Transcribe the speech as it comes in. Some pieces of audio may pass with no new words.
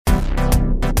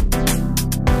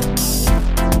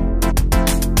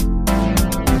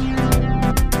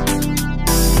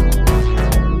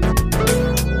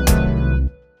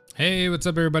What's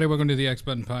up, everybody? Welcome to the X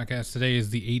Button Podcast. Today is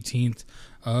the 18th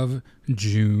of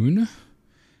June,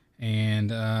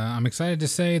 and I'm excited to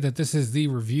say that this is the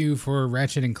review for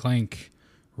Ratchet and Clank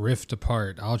Rift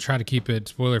Apart. I'll try to keep it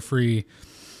spoiler-free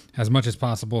as much as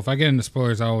possible. If I get into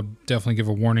spoilers, I'll definitely give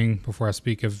a warning before I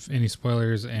speak of any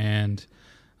spoilers, and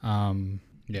so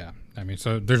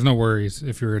there's no worries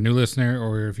if you're a new listener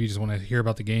or if you just want to hear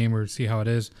about the game or see how it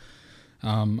is.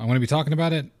 I'm going to be talking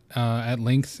about it at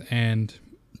length, and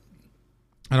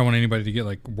I don't want anybody to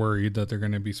get worried that they're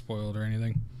going to be spoiled or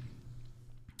anything.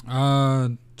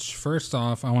 First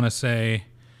off, I want to say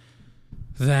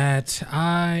that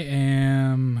I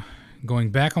am going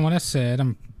back on what I said.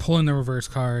 I'm pulling the reverse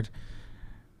card.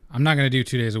 I'm not going to do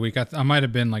 2 days a week. I might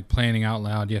have been planning out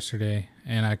loud yesterday,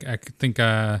 and I think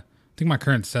my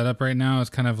current setup right now is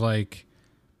kind of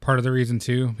part of the reason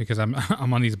too, because I'm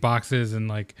on these boxes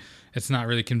and it's not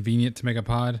really convenient to make a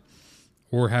pod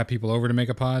or have people over to make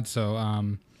a pod. So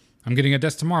I'm getting a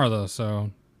desk tomorrow though,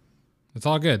 so it's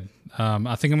all good.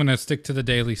 I think I'm going to stick to the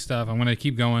daily stuff. I'm going to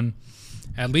keep going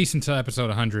at least until episode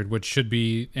 100, which should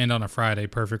end on a Friday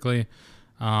perfectly.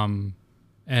 And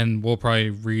we'll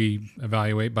probably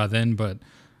reevaluate by then, but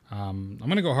I'm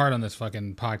going to go hard on this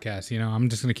fucking podcast. I'm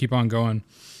just going to keep on going.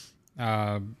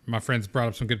 My friends brought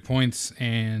up some good points,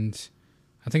 and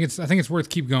I think it's worth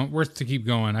to keep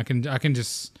going. I can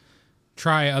just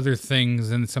try other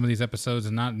things in some of these episodes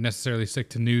and not necessarily stick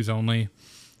to news only.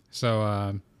 So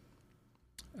I'm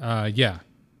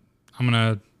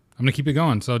gonna keep it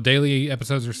going. So daily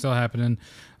episodes are still happening.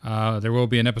 There will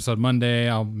be an episode Monday.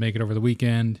 I'll make it over the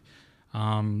weekend.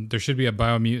 There should be a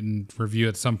Biomutant review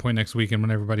at some point next weekend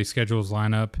when everybody's schedules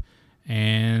line up.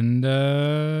 And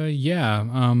let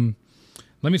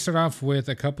me start off with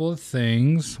a couple of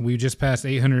things. We just passed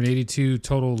 882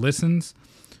 total listens,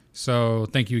 so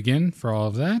thank you again for all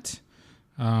of that.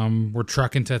 We're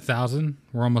trucking to 1,000.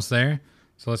 We're almost there,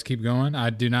 so let's keep going. I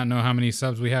do not know how many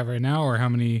subs we have right now or how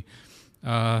many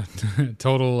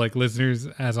total listeners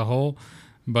as a whole,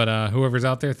 but whoever's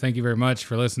out there, thank you very much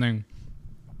for listening.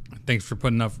 Thanks for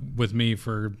putting up with me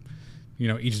for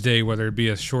each day, whether it be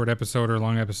a short episode or a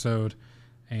long episode.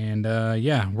 And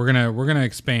we're gonna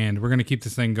expand. We're gonna keep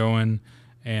this thing going,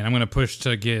 and I'm gonna push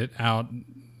to get out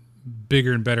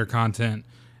bigger and better content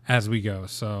as we go.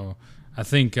 So I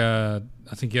think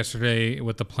yesterday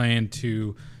with the plan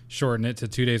to shorten it to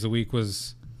 2 days a week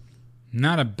was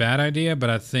not a bad idea, but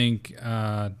I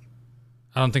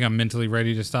don't think I'm mentally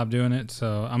ready to stop doing it.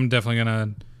 So I'm definitely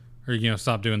gonna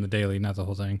stop doing the daily, not the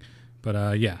whole thing. But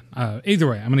either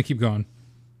way, I'm gonna keep going.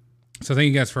 So thank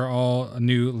you guys for all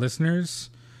new listeners.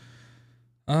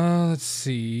 Let's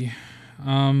see.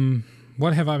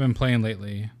 What have I been playing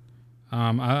lately?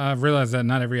 I've realized that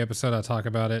not every episode I talk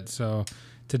about it. So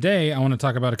today I want to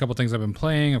talk about a couple things I've been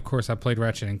playing. Of course, I played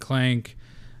Ratchet and Clank.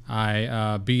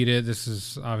 I beat it. This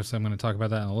is obviously I'm going to talk about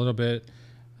that in a little bit.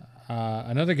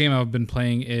 Another game I've been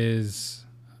playing is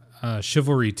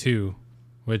Chivalry 2,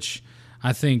 which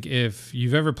I think if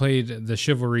you've ever played the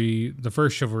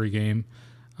first Chivalry game,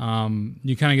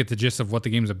 you kind of get the gist of what the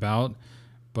game's about.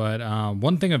 But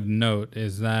one thing of note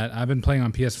is that I've been playing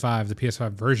on PS5, the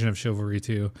PS5 version of Chivalry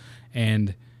 2,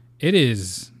 and it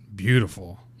is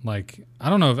beautiful. I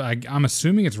don't know if I'm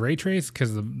assuming it's ray traced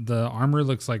because the armor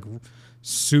looks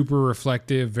super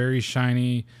reflective, very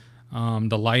shiny.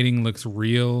 The lighting looks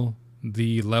real.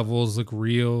 The levels look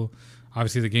real.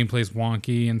 Obviously, the gameplay's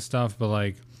wonky and stuff,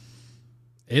 but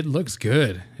it looks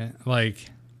good.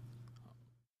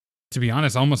 To be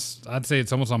honest, I'd say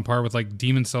it's almost on par with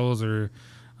Demon Souls or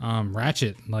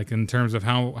Ratchet, in terms of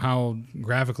how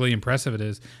graphically impressive it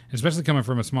is, especially coming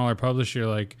from a smaller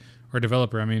publisher or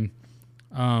developer. I mean,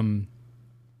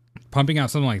 pumping out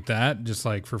something like that just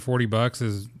for $40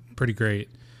 is pretty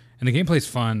great, and the gameplay's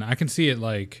fun. I can see it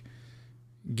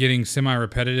getting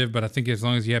semi-repetitive, but I think as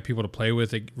long as you have people to play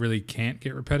with, it really can't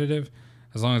get repetitive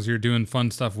as long as you're doing fun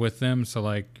stuff with them. So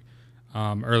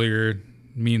earlier,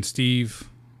 me and Steve,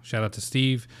 shout out to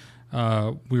Steve,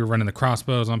 we were running the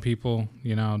crossbows on people,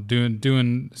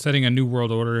 setting a new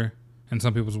world order in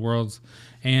some people's worlds.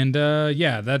 And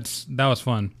that was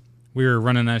fun. We were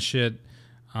running that shit.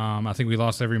 I think we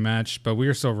lost every match, but we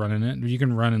were still running it. You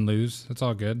can run and lose. It's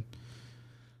all good.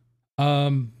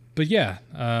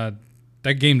 That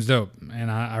game's dope,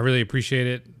 and I really appreciate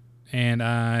it. And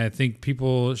I think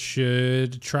people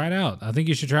should try it out. I think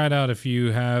you should try it out if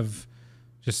you have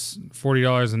just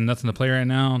 $40 and nothing to play right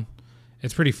now.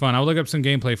 It's pretty fun. I'll look up some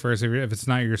gameplay first if it's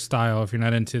not your style, if you're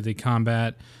not into the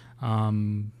combat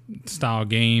style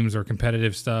games or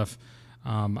competitive stuff.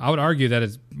 I would argue that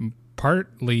it's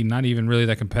partly not even really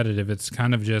that competitive. It's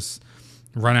kind of just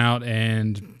run out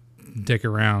and dick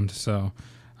around. So,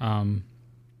 but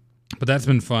that's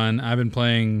been fun. I've been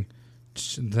playing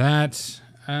that.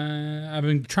 I've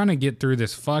been trying to get through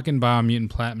this fucking Biomutant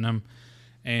Platinum,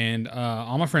 and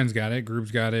all my friends got it.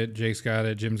 Group's got it. Jake's got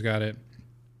it. Jim's got it.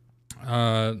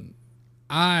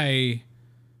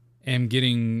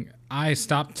 I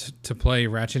stopped to play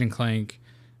Ratchet and Clank,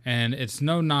 and it's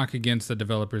no knock against the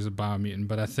developers of Biomutant,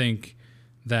 but I think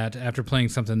that after playing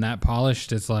something that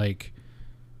polished, it's like,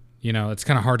 it's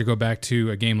kind of hard to go back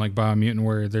to a game like Biomutant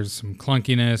where there's some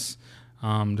clunkiness.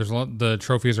 The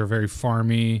trophies are very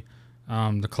farmy,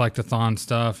 the collectathon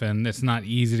stuff, and it's not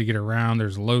easy to get around.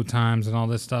 There's load times and all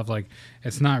this stuff. Like,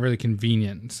 it's not really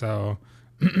convenient. So,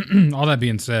 all that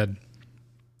being said,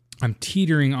 I'm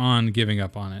teetering on giving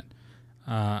up on it.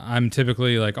 I'm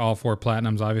typically like all for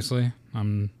platinums. Obviously,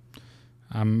 I'm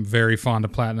very fond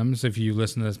of platinums. If you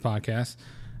listen to this podcast,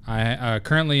 I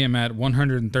currently am at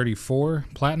 134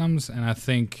 platinums, and I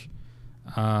think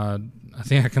I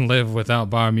can live without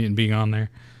Biomutant being on there.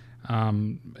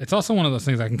 It's also one of those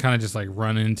things I can kind of just like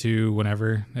run into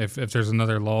whenever, if there's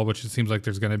another lull, which it seems like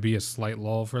there's going to be a slight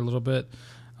lull for a little bit.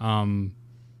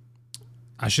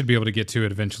 I should be able to get to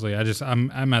it eventually.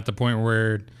 I'm at the point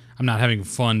where I'm not having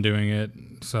fun doing it,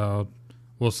 so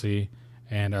we'll see.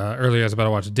 And earlier I was about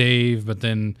to watch Dave, but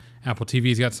then Apple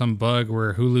TV's got some bug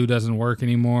where Hulu doesn't work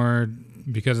anymore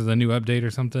because of the new update or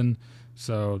something.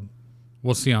 So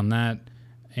we'll see on that.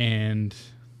 And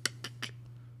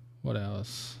what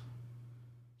else?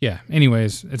 Yeah,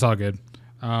 anyways, it's all good.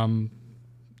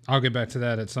 I'll get back to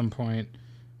that at some point.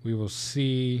 We will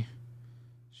see.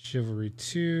 Chivalry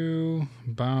 2,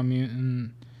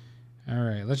 Biomutant. All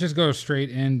right, let's just go straight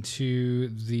into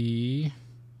the...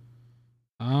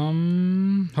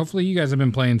 hopefully you guys have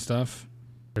been playing stuff.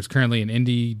 There's currently an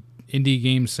indie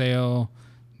game sale.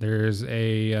 There's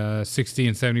a 60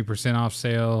 and 70% off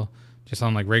sale just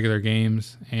on like regular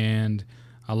games, and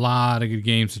a lot of good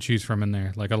games to choose from in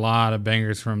there. Like a lot of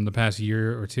bangers from the past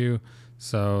year or two.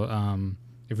 So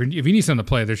if you need something to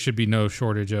play, there should be no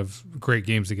shortage of great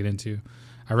games to get into.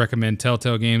 I recommend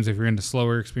Telltale games if you're into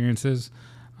slower experiences,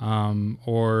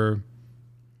 or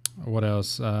what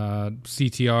else?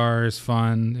 CTR is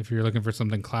fun if you're looking for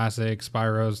something classic.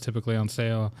 Spyro's typically on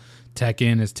sale.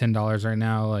 Tekken is $10 right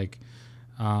now. Like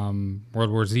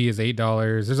World War Z is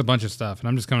 $8. There's a bunch of stuff, and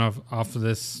I'm just coming off of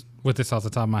this with this off the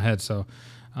top of my head. So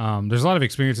there's a lot of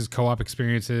experiences, co-op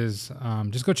experiences.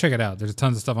 Just go check it out. There's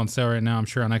tons of stuff on sale right now. I'm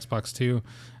sure on Xbox too.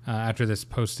 After this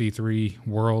post E3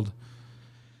 world.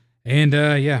 And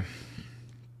yeah,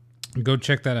 go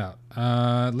check that out.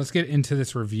 Let's get into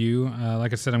this review.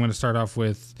 Like I said, I'm going to start off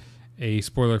with a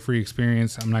spoiler-free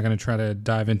experience. I'm not going to try to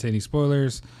dive into any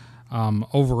spoilers.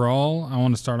 Overall, I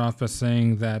want to start off by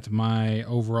saying that my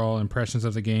overall impressions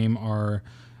of the game are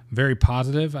very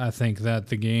positive. I think that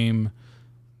the game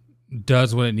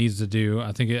does what it needs to do.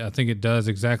 I think it does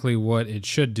exactly what it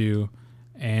should do,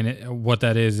 and what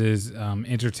that is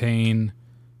entertain,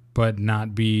 but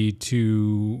not be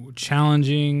too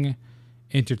challenging,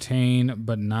 entertain,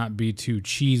 but not be too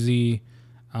cheesy,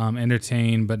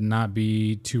 entertain, but not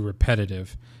be too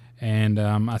repetitive. And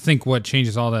I think what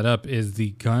changes all that up is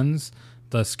the guns,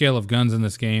 the scale of guns in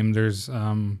this game. There's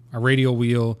a radial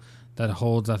wheel that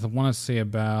holds, I want to say,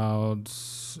 about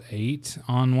 8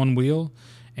 on one wheel,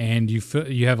 and you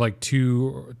have like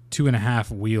two and a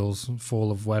half wheels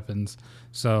full of weapons.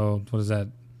 So what is that?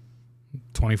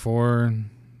 24.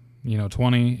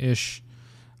 20-ish.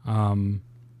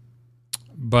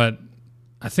 But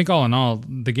I think all in all,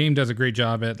 the game does a great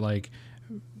job at like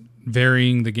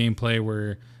varying the gameplay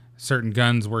where certain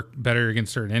guns work better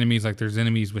against certain enemies. Like there's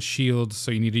enemies with shields,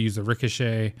 so you need to use a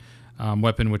ricochet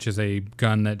weapon, which is a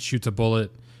gun that shoots a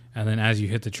bullet, and then as you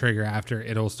hit the trigger after,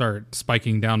 it'll start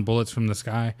spiking down bullets from the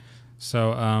sky.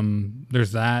 So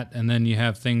there's that, and then you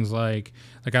have things like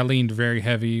I leaned very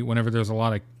heavy whenever there's a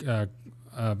lot of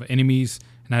enemies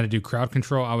and I had to do crowd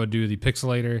control. I would do the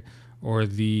Pixelator or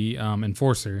the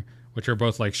Enforcer, which are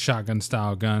both like shotgun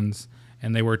style guns,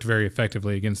 and they worked very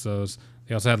effectively against those.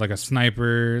 They also had like a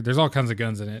sniper. There's all kinds of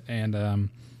guns in it, and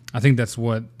I think that's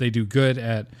what they do good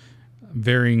at,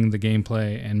 varying the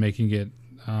gameplay and making it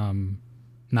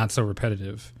not so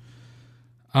repetitive.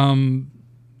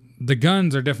 The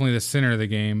guns are definitely the center of the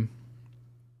game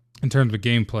in terms of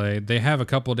gameplay. They have a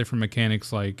couple of different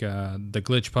mechanics, like the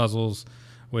glitch puzzles,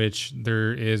 which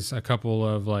there is a couple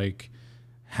of like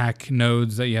hack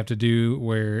nodes that you have to do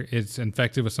where it's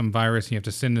infected with some virus and you have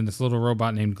to send in this little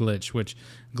robot named Glitch, which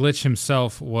Glitch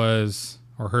himself was,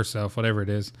 or herself, whatever it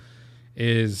is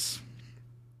it's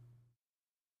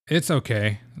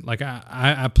okay. Like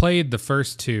I played the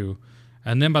first two,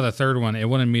 And then by the third one, it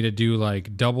wanted me to do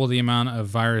like double the amount of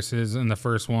viruses in the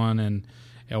first one, and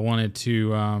it wanted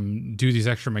to do these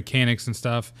extra mechanics and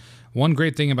stuff. One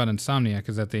great thing about Insomniac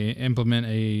is that they implement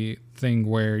a thing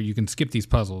where you can skip these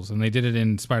puzzles, and they did it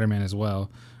in Spider-Man as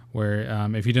well, where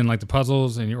if you didn't like the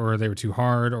puzzles or they were too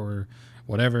hard or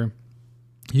whatever,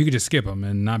 you could just skip them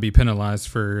and not be penalized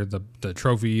for the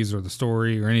trophies or the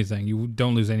story or anything. You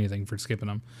don't lose anything for skipping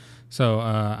them. So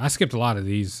I skipped a lot of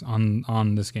these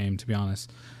on this game, to be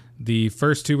honest. The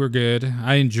first two were good.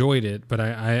 I enjoyed it, but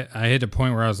I hit a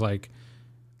point where I was like,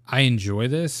 I enjoy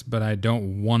this, but I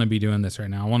don't want to be doing this right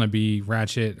now. I want to be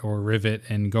Ratchet or Rivet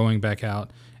and going back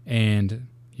out and,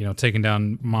 taking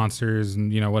down monsters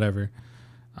and, whatever.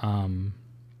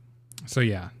 So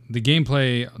yeah,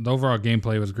 the overall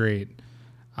gameplay was great.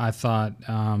 I thought,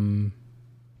 I'm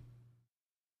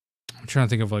trying to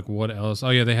think of like what else. Oh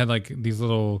yeah, they had like these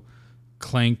little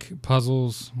Clank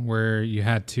puzzles where you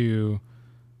had to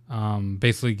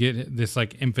basically get this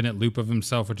like infinite loop of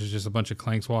himself, which is just a bunch of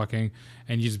Clanks walking,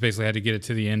 and you just basically had to get it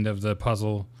to the end of the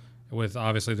puzzle. With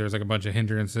obviously there's like a bunch of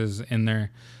hindrances in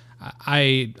there.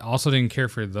 I also didn't care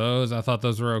for those. I thought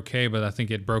those were okay, but I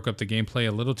think it broke up the gameplay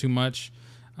a little too much.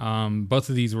 Both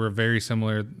of these were very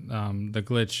similar, the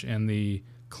glitch and the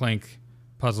Clank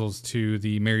puzzles, to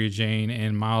the Mary Jane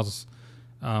and Miles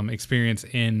experience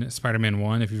in Spider-Man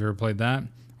 1, if you've ever played that,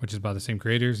 which is by the same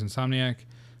creators, Insomniac.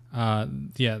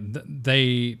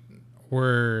 They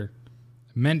were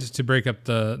meant to break up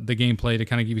the gameplay to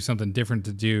kind of give you something different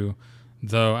to do,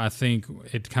 though I think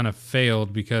it kind of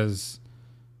failed because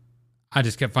I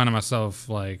just kept finding myself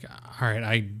like, all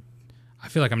right, I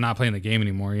feel like I'm not playing the game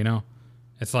anymore,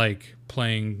 It's like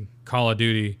playing Call of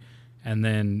Duty, and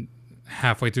then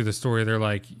halfway through the story, they're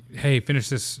like, hey, finish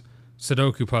this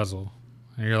Sudoku puzzle.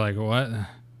 And you're like, what?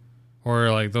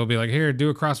 Or like, they'll be like, here, do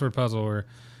a crossword puzzle, or,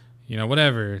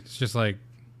 whatever. It's just like,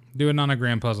 do a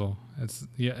nonogram puzzle.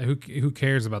 Who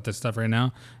cares about this stuff right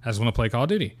now? I just want to play Call of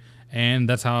Duty. And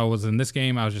that's how I was in this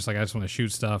game. I was just like, I just want to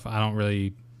shoot stuff. I don't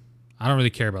really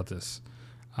care about this.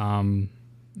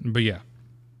 But yeah,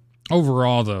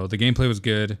 overall though, the gameplay was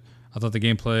good. I thought the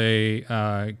gameplay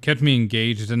kept me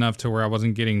engaged enough to where I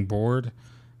wasn't getting bored.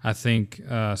 I think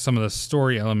some of the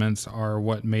story elements are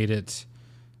what made it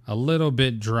a little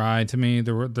bit dry to me. I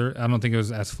don't think it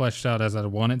was as fleshed out as I'd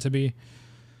want it to be.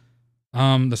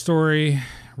 The story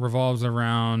revolves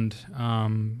around,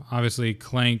 obviously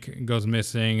Clank goes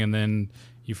missing, and then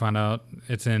you find out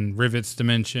it's in Rivet's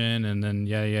dimension, and then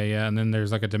and then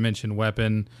there's like a dimension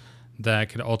weapon that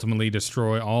could ultimately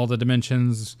destroy all the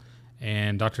dimensions,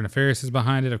 and Dr. Nefarious is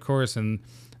behind it, of course, and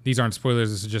these aren't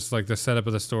spoilers, this is just like the setup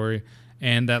of the story,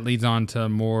 and that leads on to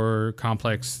more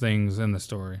complex things in the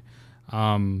story.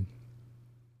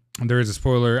 There is a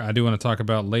spoiler I do want to talk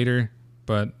about later,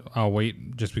 but I'll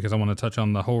wait just because I want to touch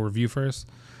on the whole review first.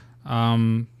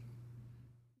 The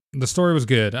story was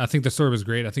good. I think the story was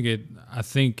great. I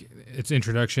think its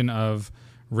introduction of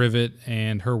Rivet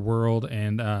and her world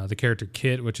and the character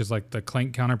Kit, which is like the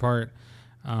Clank counterpart,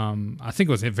 I think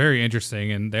it was very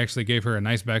interesting, and they actually gave her a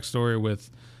nice backstory with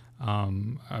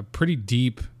a pretty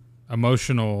deep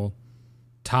emotional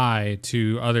tie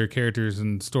to other characters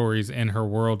and stories in her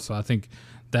world. So I think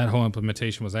that whole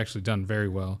implementation was actually done very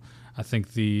well. I think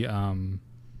her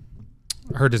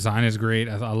design is great.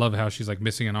 I love how she's like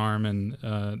missing an arm, and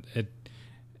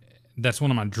that's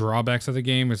one of my drawbacks of the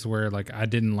game, is where like I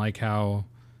didn't like how.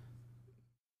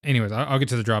 Anyways, I'll get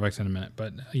to the drawbacks in a minute,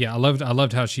 but yeah, I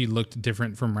loved how she looked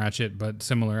different from Ratchet, but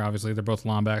similar. Obviously, they're both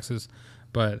Lombaxes,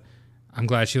 but I'm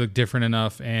glad she looked different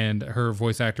enough, and her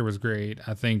voice actor was great.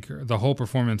 I think the whole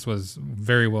performance was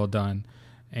very well done,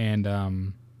 and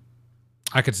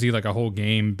I could see like a whole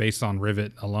game based on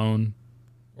Rivet alone,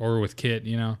 or with Kit,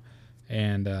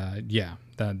 and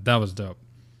that was dope.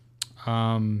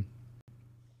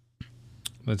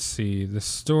 Let's see the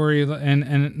story,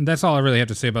 and that's all I really have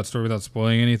to say about story without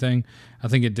spoiling anything. I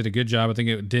think it did a good job. I think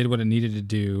it did what it needed to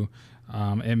do.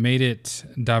 It made it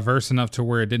diverse enough to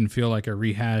where it didn't feel like a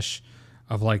rehash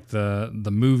of like the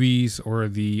movies or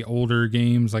the older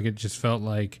games. Like it just felt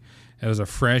like it was a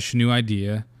fresh new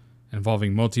idea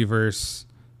involving multiverse,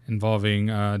 involving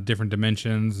different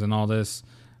dimensions and all this.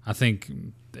 I think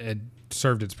it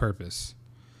served its purpose.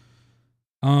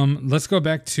 Let's go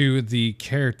back to the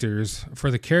characters. For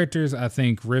the characters, I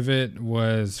think Rivet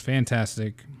was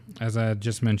fantastic, as I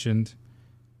just mentioned.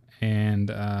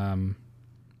 And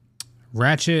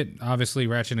Ratchet, obviously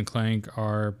Ratchet and Clank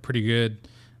are pretty good.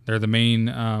 They're the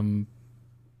main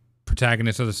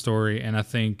protagonists of the story, and I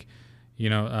think,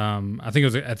 I think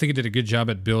it did a good job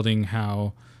at building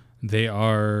how they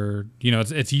are,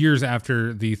 it's years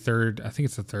after the third. I think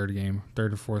it's the third game,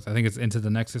 third or fourth. I think it's Into the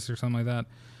Nexus or something like that.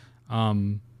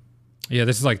 Yeah,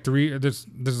 this is like three. This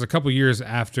is a couple years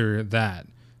after that.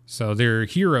 So they're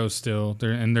heroes still.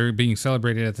 They're being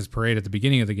celebrated at this parade at the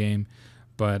beginning of the game,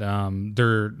 but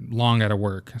they're long out of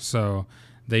work. So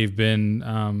they've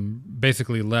been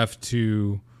basically left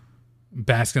to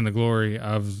bask in the glory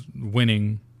of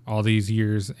winning all these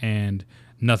years and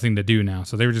nothing to do now.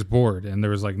 So they were just bored and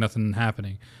there was like nothing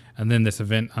happening. And then this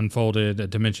event unfolded, a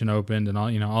dimension opened, and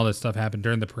all this stuff happened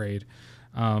during the parade.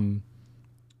 And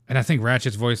I think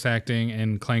Ratchet's voice acting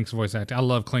and Clank's voice acting. I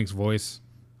love Clank's voice.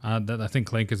 I think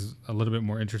Clank is a little bit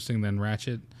more interesting than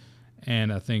Ratchet,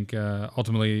 and I think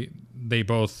ultimately they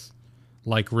both,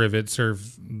 like Rivet,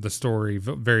 serve the story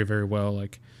very, very well.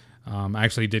 Like, I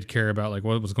actually did care about like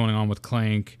what was going on with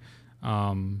Clank.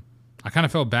 I kind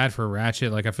of felt bad for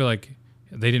Ratchet. Like, I feel like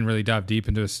they didn't really dive deep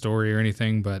into his story or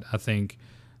anything, but I think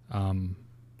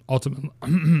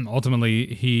ultimately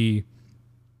he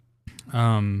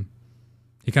kind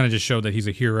of just showed that he's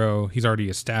a hero. He's already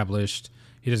established.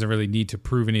 He doesn't really need to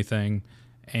prove anything,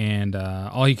 and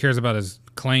all he cares about is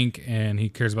Clank, and he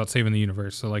cares about saving the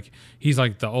universe. So like he's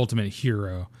like the ultimate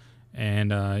hero,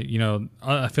 and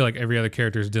I feel like every other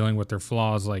character is dealing with their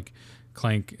flaws. Like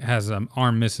Clank has an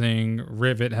arm missing,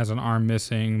 Rivet has an arm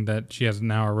missing that she has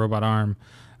now a robot arm.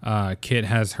 Kit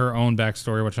has her own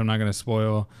backstory, which I'm not going to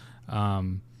spoil.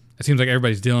 It seems like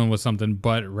everybody's dealing with something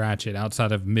but Ratchet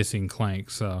outside of missing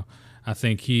Clank. So I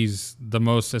think he's the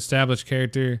most established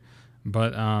character,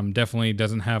 but definitely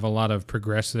doesn't have a lot of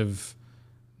progressive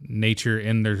nature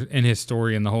in his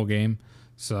story in the whole game.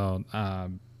 So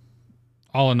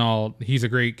all in all, he's a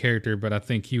great character, but I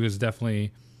think he was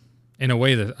definitely, in a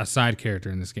way, a side character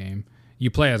in this game.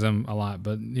 You play as him a lot,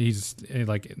 but he's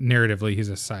like narratively, he's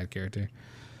a side character.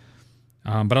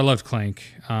 But I loved Clank.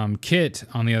 Kit,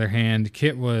 on the other hand,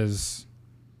 Kit has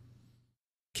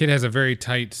a very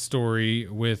tight story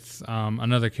with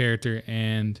another character,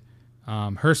 and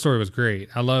her story was great.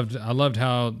 I loved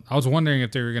how I was wondering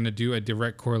if they were going to do a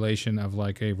direct correlation of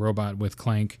like a robot with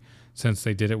Clank, since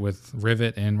they did it with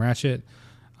Rivet and Ratchet.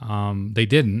 They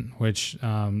didn't, which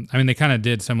they kind of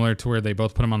did, similar to where they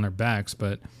both put them on their backs,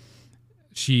 but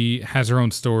she has her own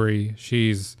story.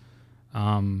 She's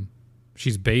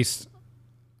based.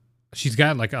 She's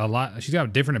got like a lot. She's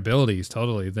got different abilities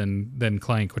totally than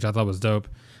Clank, which I thought was dope.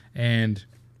 And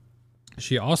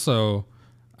she also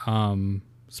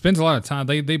spends a lot of time.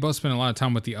 They both spend a lot of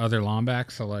time with the other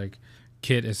Lombax. So like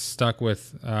Kit is stuck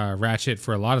with Ratchet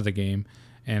for a lot of the game,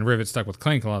 and Rivet's stuck with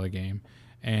Clank a lot of the game.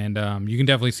 And you can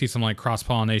definitely see some like cross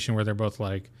pollination where they're both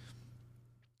like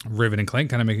Rivet and Clank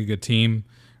kind of make a good team.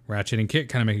 Ratchet and Kit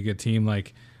kind of make a good team.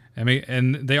 Like,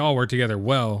 and they all work together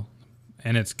well.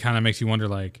 And it's kind of makes you wonder,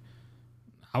 like,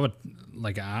 I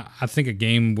think a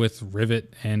game with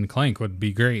Rivet and Clank would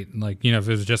be great. Like, if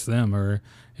it was just them, or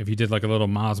if you did like a little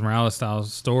Miles Morales style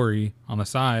story on the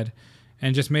side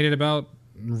and just made it about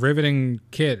Rivet and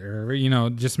Kit, or,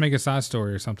 just make a side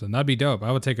story or something. That'd be dope.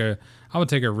 I would take a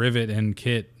Rivet and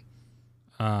Kit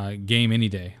game any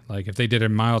day. Like if they did a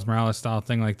Miles Morales style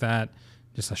thing like that,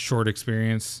 just a short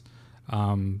experience.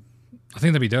 I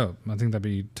think that'd be dope. I think that'd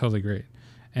be totally great.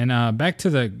 And back to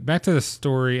the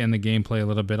story and the gameplay a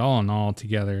little bit. All in all,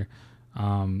 together,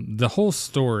 the whole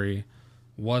story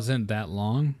wasn't that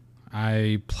long.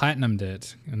 I platinumed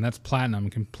it, and that's platinum.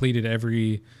 Completed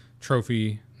every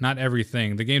trophy, not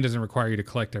everything. The game doesn't require you to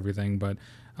collect everything, but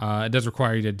it does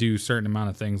require you to do a certain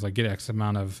amount of things, like get X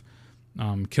amount of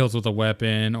kills with a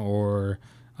weapon, or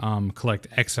collect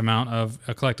X amount of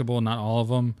a collectible. Not all of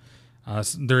them.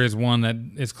 There is one that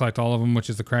is collect all of them, which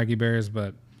is the Craggy Bears,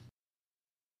 but.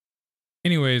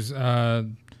 Anyways,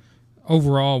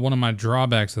 overall, one of my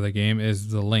drawbacks of the game is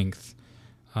the length.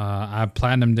 I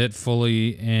platinumed it fully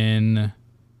in,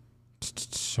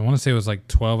 I want to say it was like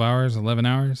 12 hours, 11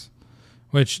 hours,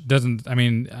 which doesn't,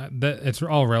 it's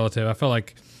all relative. I feel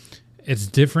like it's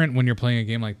different when you're playing a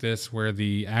game like this where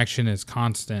the action is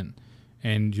constant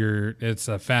and it's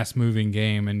a fast moving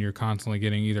game and you're constantly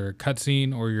getting either a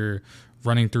cutscene or you're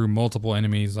running through multiple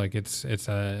enemies. Like it's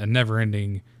a never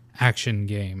ending action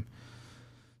game.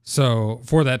 So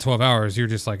for that 12 hours, you're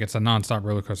just like, it's a nonstop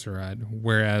roller coaster ride.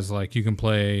 Whereas like you can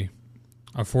play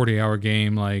a 40-hour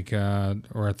game, like,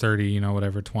 or a 30,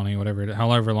 whatever, 20, whatever,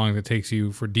 however long it takes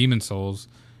you for Demon Souls.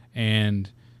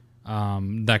 And,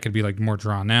 that could be like more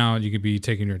drawn out. You could be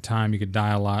taking your time. You could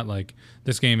die a lot. Like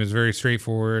this game is very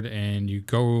straightforward, and you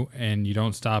go and you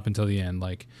don't stop until the end.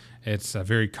 Like it's a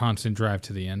very constant drive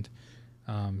to the end.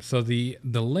 So the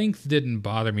length didn't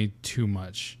bother me too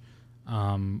much.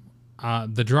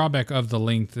 The drawback of the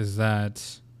length is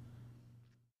that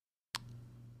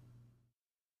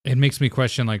it makes me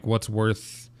question like what's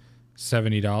worth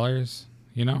 $70,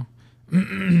 you know?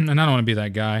 And I don't want to be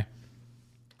that guy.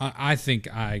 I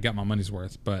think I got my money's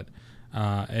worth, but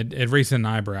it raised an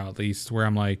eyebrow at least where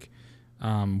I'm like,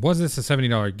 was this a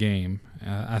 $70 game?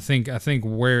 I think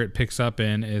where it picks up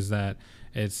in is that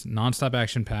it's nonstop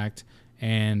action packed,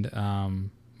 and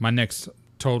my next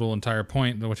total entire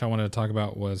point, which I wanted to talk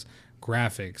about, was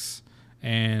graphics.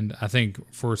 And I think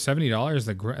for $70,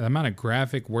 the amount of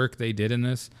graphic work they did in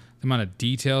this, the amount of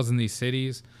details in these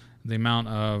cities, the amount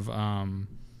of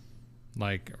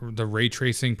like the ray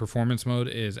tracing performance mode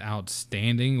is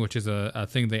outstanding, which is a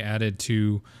thing they added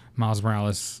to Miles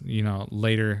Morales,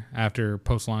 later after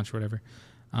post launch or whatever.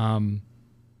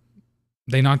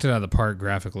 They knocked it out of the park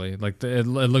graphically. Like it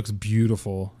looks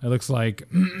beautiful. It looks like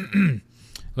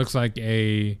looks like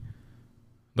a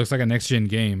next gen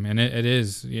game, and it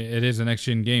is a next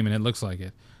gen game, and it looks like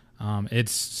it.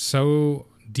 It's so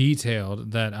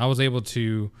detailed that I was able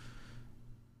to,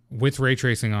 with ray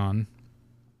tracing on,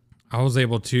 I was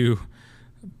able to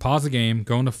pause the game,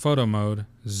 go into photo mode,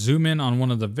 zoom in on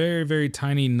one of the very, very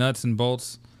tiny nuts and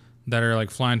bolts that are like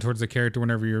flying towards the character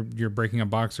whenever you're breaking a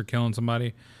box or killing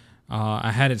somebody.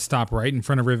 I had it stop right in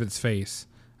front of Rivet's face.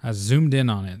 I zoomed in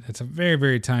on it. It's a very,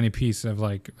 very tiny piece of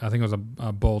like, I think it was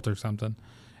a bolt or something.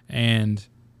 And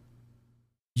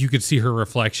you could see her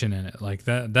reflection in it. Like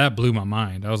that blew my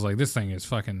mind. I was like, this thing is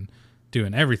fucking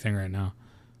doing everything right now.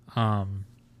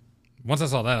 Once I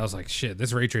saw that, I was like, shit,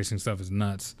 this ray tracing stuff is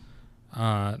nuts.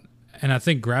 And I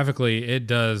think graphically it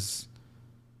does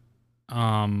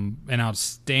an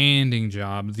outstanding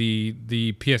job. The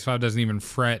PS5 doesn't even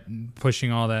fret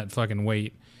pushing all that fucking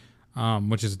weight,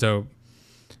 which is dope.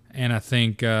 And I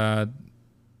think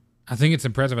it's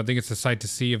impressive. I think it's a sight to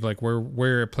see of like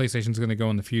where PlayStation's going to go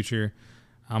in the future.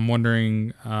 I'm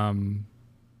wondering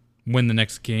when the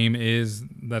next game is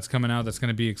that's coming out that's going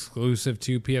to be exclusive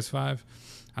to PS5.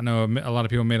 I know a lot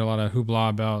of people made a lot of hoopla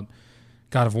about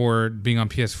God of War being on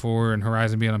PS4 and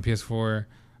Horizon being on PS4,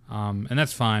 and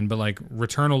that's fine. But like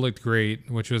Returnal looked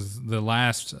great, which was the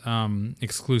last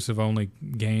exclusive only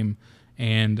game,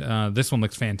 and this one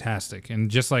looks fantastic.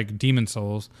 And just like Demon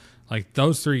Souls, like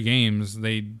those three games,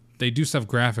 they do stuff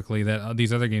graphically that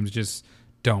these other games just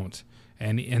don't.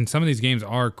 And some of these games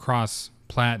are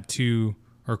cross-plat to,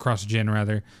 or cross-gen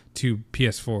rather, to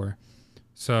PS4.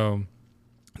 So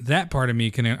that part of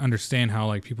me can understand how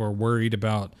like people are worried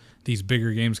about these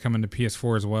bigger games coming to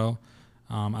PS4 as well.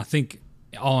 I think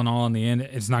all in all, in the end,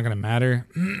 it's not going to matter.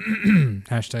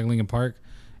 Hashtag Linkin Park.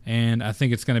 And I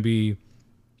think it's going to be,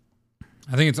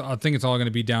 I think it's all going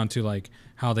to be down to like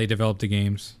how they develop the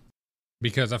games,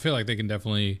 because I feel like they can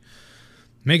definitely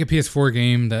make a PS4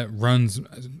 game that runs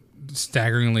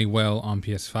staggeringly well on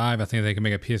PS5. I think they can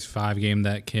make a PS5 game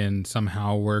that can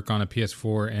somehow work on a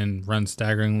PS4 and run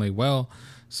staggeringly well.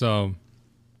 So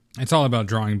it's all about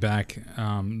drawing back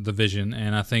the vision.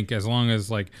 And I think as long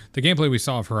as like the gameplay we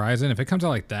saw of Horizon, if it comes out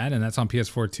like that and that's on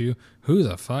PS4 too, who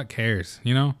the fuck cares?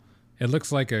 It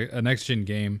looks like a next gen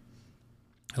game.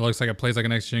 It looks like it plays like a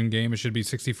next gen game. It should be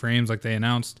 60 frames like they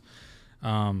announced.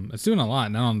 It's doing a lot,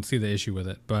 and I don't see the issue with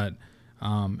it. But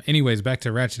anyways, back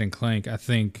to Ratchet and Clank. I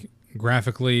think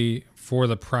graphically for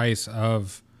the price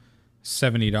of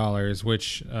 $70,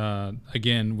 which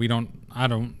again, I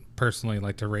don't personally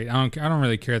like to rate. I don't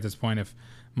really care at this point if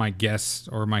my guests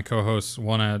or my co-hosts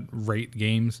want to rate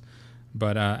games.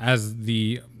 But as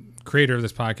the creator of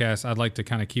this podcast, I'd like to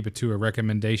kind of keep it to a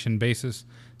recommendation basis,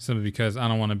 simply because I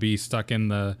don't want to be stuck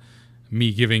in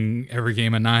me giving every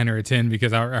game a 9 or a 10,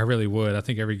 because I really would. I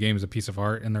think every game is a piece of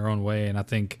art in their own way, and I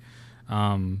think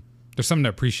there's something to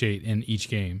appreciate in each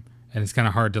game, and it's kind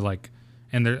of hard to like.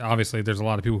 And obviously there's a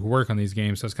lot of people who work on these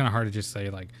games, so it's kind of hard to just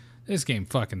say like this game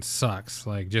fucking sucks,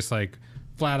 like just like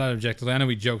flat out objectively. I know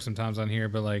we joke sometimes on here,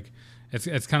 but like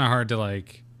it's kind of hard to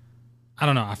like. I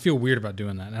don't know. I feel weird about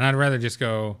doing that, and I'd rather just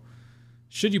go,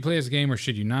 should you play this game or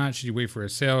should you not? Should you wait for a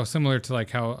sale? Similar to like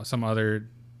how some other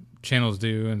channels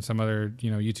do and some other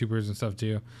YouTubers and stuff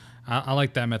do. I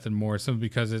like that method more, simply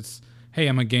because it's, hey,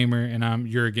 I'm a gamer and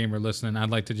you're a gamer listening. I'd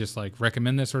like to just like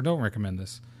recommend this or don't recommend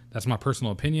this. That's my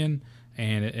personal opinion,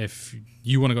 and if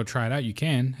you want to go try it out, you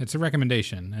can. It's a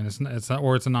recommendation, and it's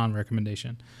a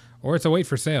non-recommendation, or it's a wait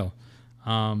for sale.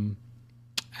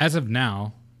 As of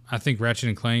now, I think Ratchet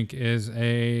and Clank is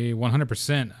a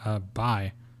 100%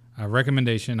 buy. A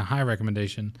recommendation, a high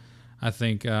recommendation. I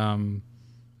think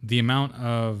the amount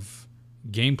of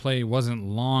gameplay wasn't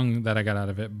long that I got out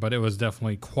of it, but it was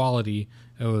definitely quality.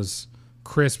 It was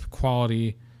crisp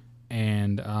quality,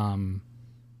 and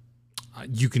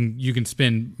you can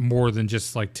spend more than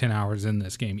just like 10 hours in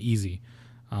this game easy.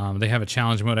 They have a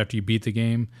challenge mode after you beat the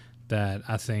game that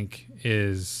I think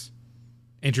is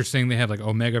interesting. They have like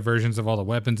Omega versions of all the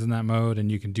weapons in that mode,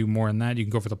 and you can do more in that. You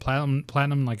can go for the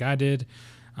platinum like I did.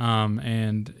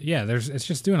 And yeah, it's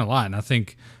just doing a lot. And I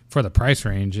think for the price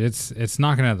range, it's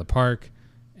knocking it out of the park.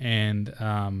 And,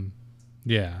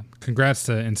 yeah, congrats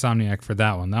to Insomniac for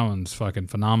that one. That one's fucking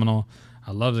phenomenal.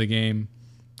 I love the game.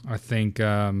 I think,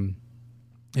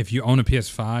 if you own a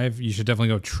PS5, you should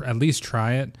definitely go at least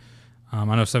try it. I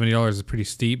know $70 is pretty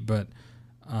steep, but,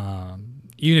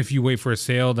 even if you wait for a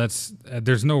sale,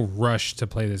 there's no rush to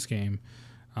play this game.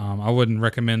 I wouldn't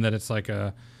recommend that it's like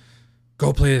a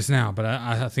go play this now, but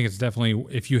I think it's definitely,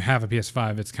 if you have a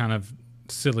PS5, it's kind of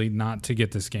silly not to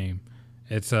get this game.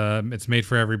 It's made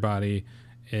for everybody.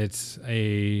 It's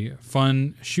a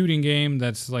fun shooting game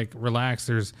that's like relaxed.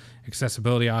 There's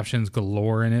accessibility options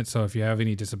galore in it, so if you have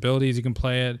any disabilities, you can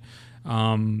play it.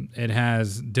 It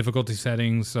has difficulty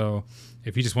settings, so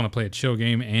if you just want to play a chill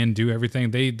game and do everything,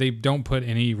 they don't put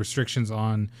any restrictions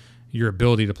on your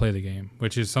ability to play the game,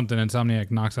 which is something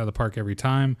Insomniac knocks out of the park every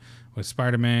time with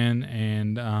Spider-Man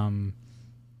and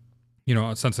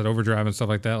Sunset Overdrive and stuff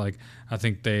like that. Like, I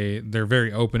think they're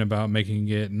very open about making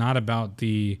it not about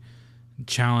the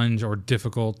challenge or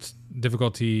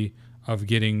difficulty of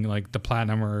getting like the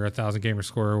platinum or 1,000 gamer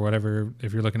score or whatever.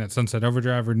 If you're looking at Sunset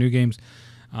Overdrive or new games,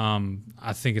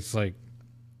 I think it's like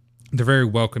they're very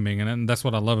welcoming, and that's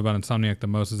what I love about Insomniac the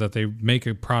most, is that they make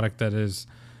a product that is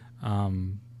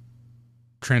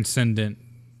transcendent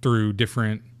through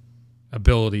different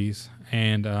abilities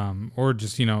and or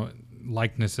just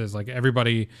likenesses. Like not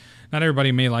everybody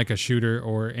may like a shooter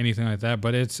or anything like that,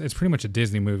 but it's pretty much a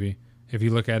Disney movie if you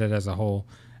look at it as a whole,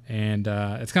 and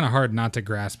it's kind of hard not to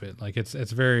grasp it. Like it's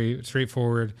very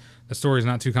straightforward. The story's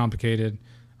not too complicated.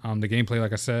 The gameplay,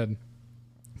 like I said,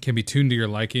 can be tuned to your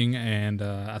liking, and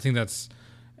I think that's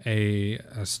a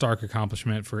stark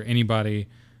accomplishment for anybody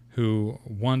who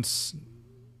wants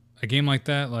a game like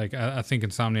that. Like I think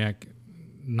Insomniac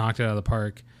knocked it out of the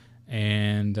park,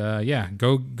 and yeah,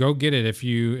 go get it if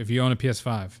you own a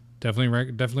PS5.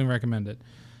 Definitely recommend it.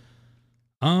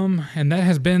 And that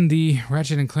has been the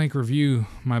Ratchet and Clank review,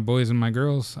 my boys and my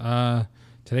girls.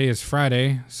 Today is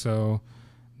Friday, so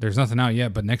there's nothing out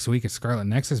yet, but next week it's Scarlet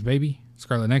Nexus, baby.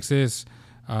 Scarlet Nexus,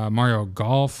 Mario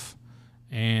Golf,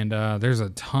 and there's a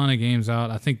ton of games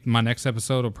out. I think my next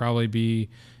episode will probably be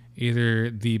either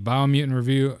the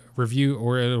Biomutant review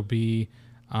or it'll be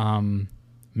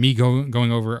me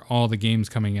going over all the games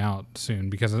coming out soon,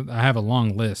 because I have a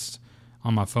long list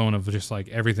on my phone of just like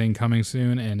everything coming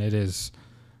soon, and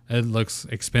it looks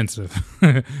expensive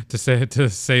to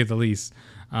say the least.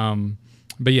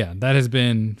 But yeah, that has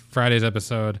been Friday's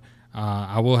episode.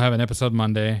 I will have an episode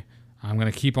Monday. I'm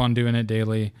going to keep on doing it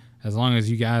daily as long as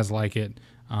you guys like it.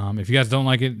 If you guys don't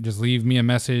like it, just leave me a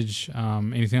message,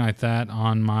 anything like that,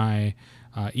 on my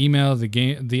email, the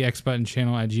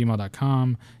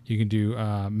xbuttonchannel@gmail.com. You can do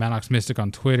Maddox Mystic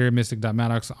on Twitter,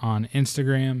 mystic.maddox on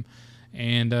Instagram.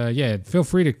 And yeah, feel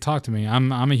free to talk to me.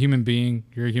 I'm a human being.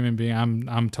 You're a human being.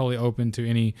 I'm totally open to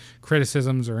any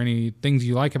criticisms or any things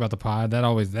you like about the pod. That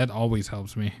always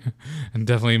helps me, and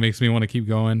definitely makes me want to keep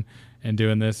going and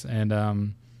doing this.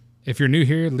 And if you're new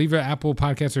here, leave an Apple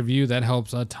Podcast review. That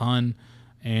helps a ton.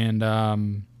 And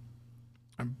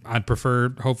I'd prefer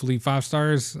hopefully 5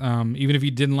 stars. Even if you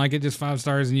didn't like it, just 5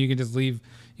 stars, and you can just leave.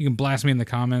 You can blast me in the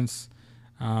comments.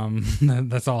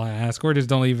 That's all I ask, or just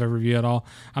don't leave a review at all.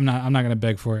 I'm not going to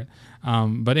beg for it.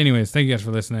 But anyways, thank you guys for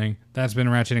listening. That's been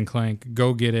Ratchet and Clank.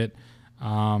 Go get it.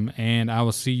 And I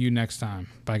will see you next time.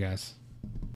 Bye guys.